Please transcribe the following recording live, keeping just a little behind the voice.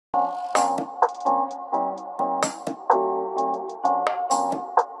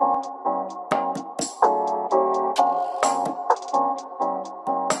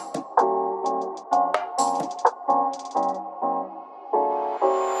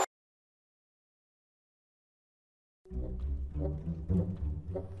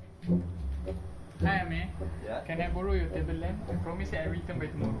Hi, Ame. Yeah? Can I borrow your table lamp? I promise I'll return by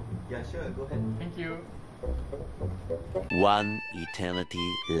tomorrow. Yeah, sure, go ahead. Thank you. One eternity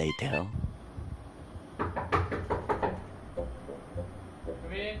later. Come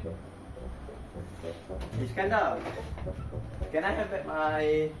in. Iskandar, can I have back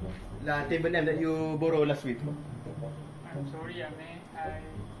my table lamp that you borrowed last week? I'm sorry, Ame. I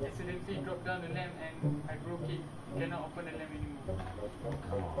accidentally dropped down the lamp and I broke it. Cannot open the lamp anymore.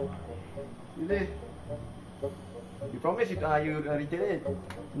 Really? You promised you return it.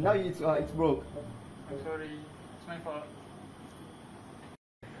 Now it's broke. I'm sorry. It's my fault.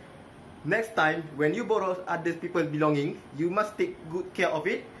 Next time, when you borrow other people's belongings, you must take good care of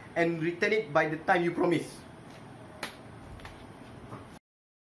it and return it by the time you promise.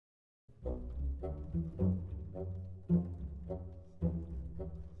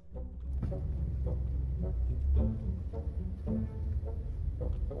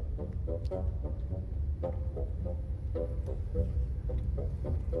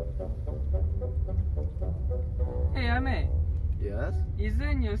 Hey Ame, Yes?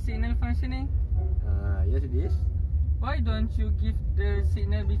 isn't your signal functioning? Yes it is. Why don't you give the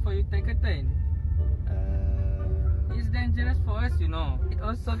signal before you take a turn? It's dangerous for us, you know. It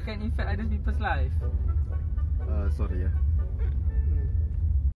also can affect other people's life. Sorry yeah.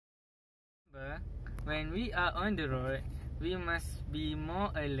 But when we are on the road, we must be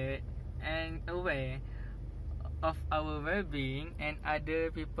more alert and aware of our well-being and other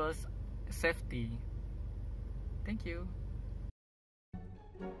people's safety. Thank you.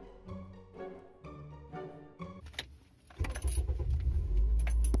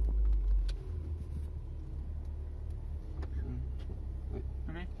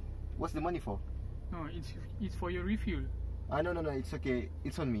 Ame? What's the money for? No, it's for your refuel. No, it's okay.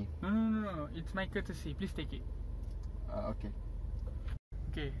 It's on me. No. It's my courtesy. Please take it. Okay.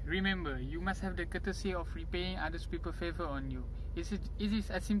 Okay, remember, you must have the courtesy of repaying others people's favor on you. It is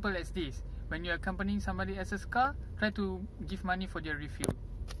as simple as this. When you are accompanying somebody else's car, try to give money for their refuel.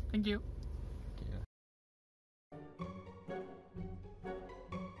 Thank you.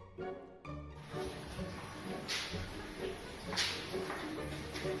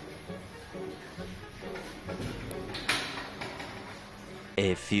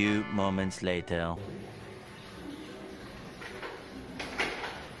 A few moments later.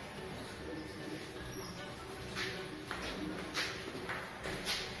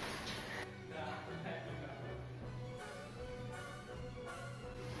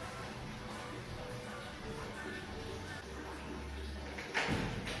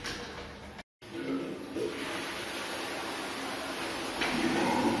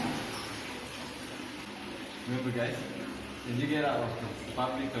 Remember guys, when you get out of the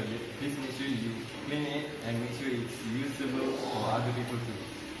public toilet, please make sure you clean it and make sure it's usable for other people too.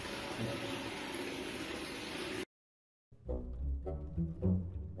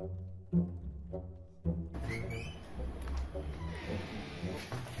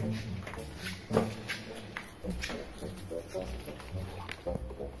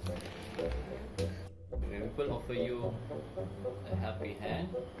 When people offer you a helping hand,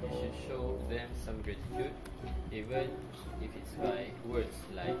 you should show them some gratitude, even if it's by words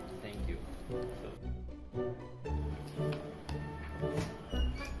like